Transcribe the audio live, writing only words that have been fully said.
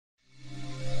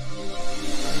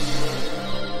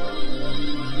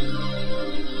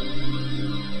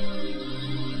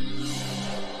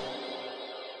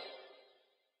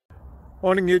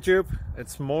Morning YouTube,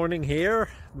 it's morning here.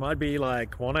 It might be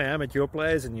like 1 a.m. at your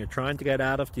place and you're trying to get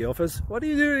out of the office. What are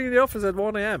you doing in the office at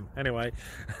 1 a.m? Anyway,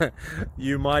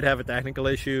 you might have a technical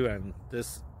issue and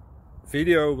this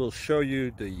video will show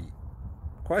you the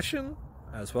question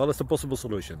as well as the possible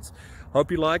solutions. Hope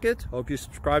you like it, hope you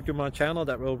subscribe to my channel.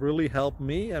 That will really help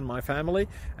me and my family,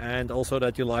 and also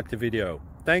that you like the video.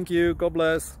 Thank you, God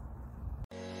bless.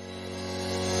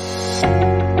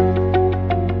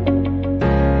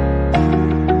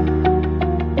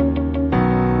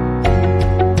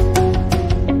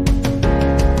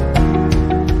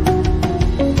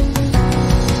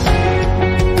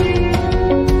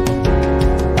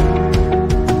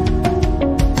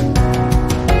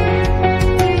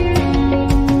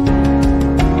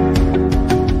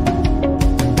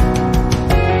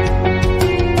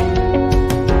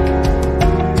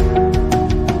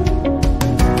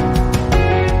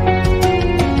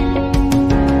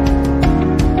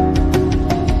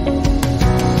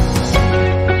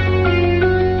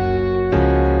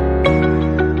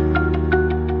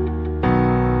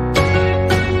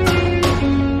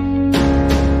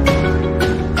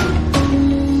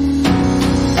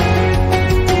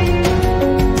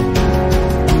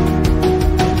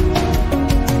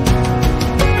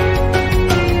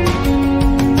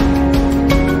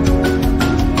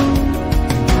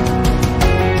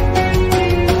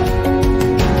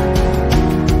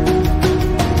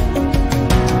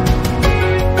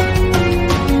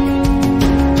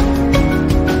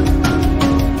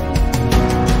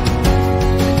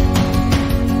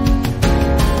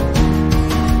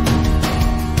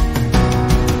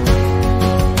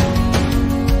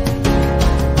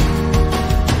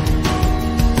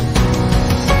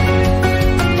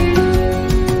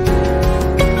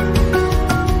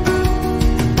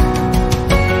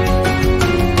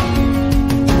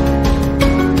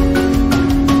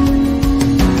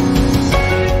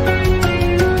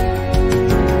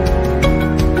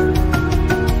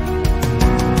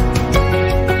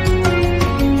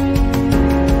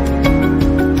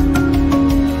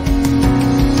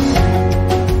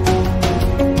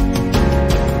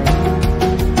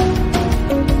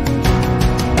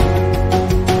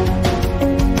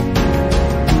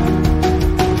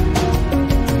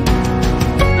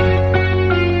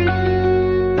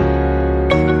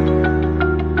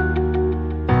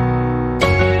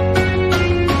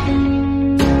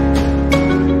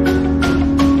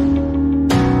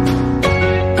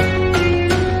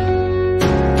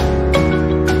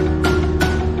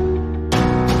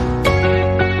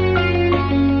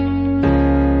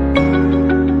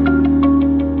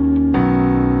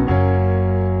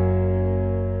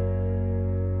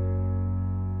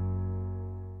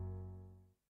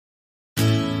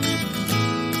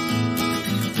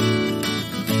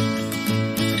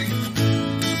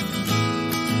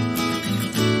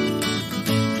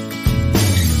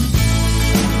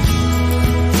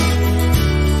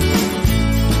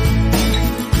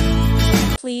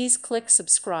 Please click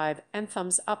subscribe and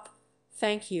thumbs up.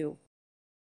 Thank you.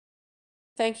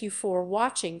 Thank you for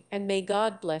watching, and may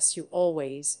God bless you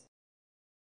always.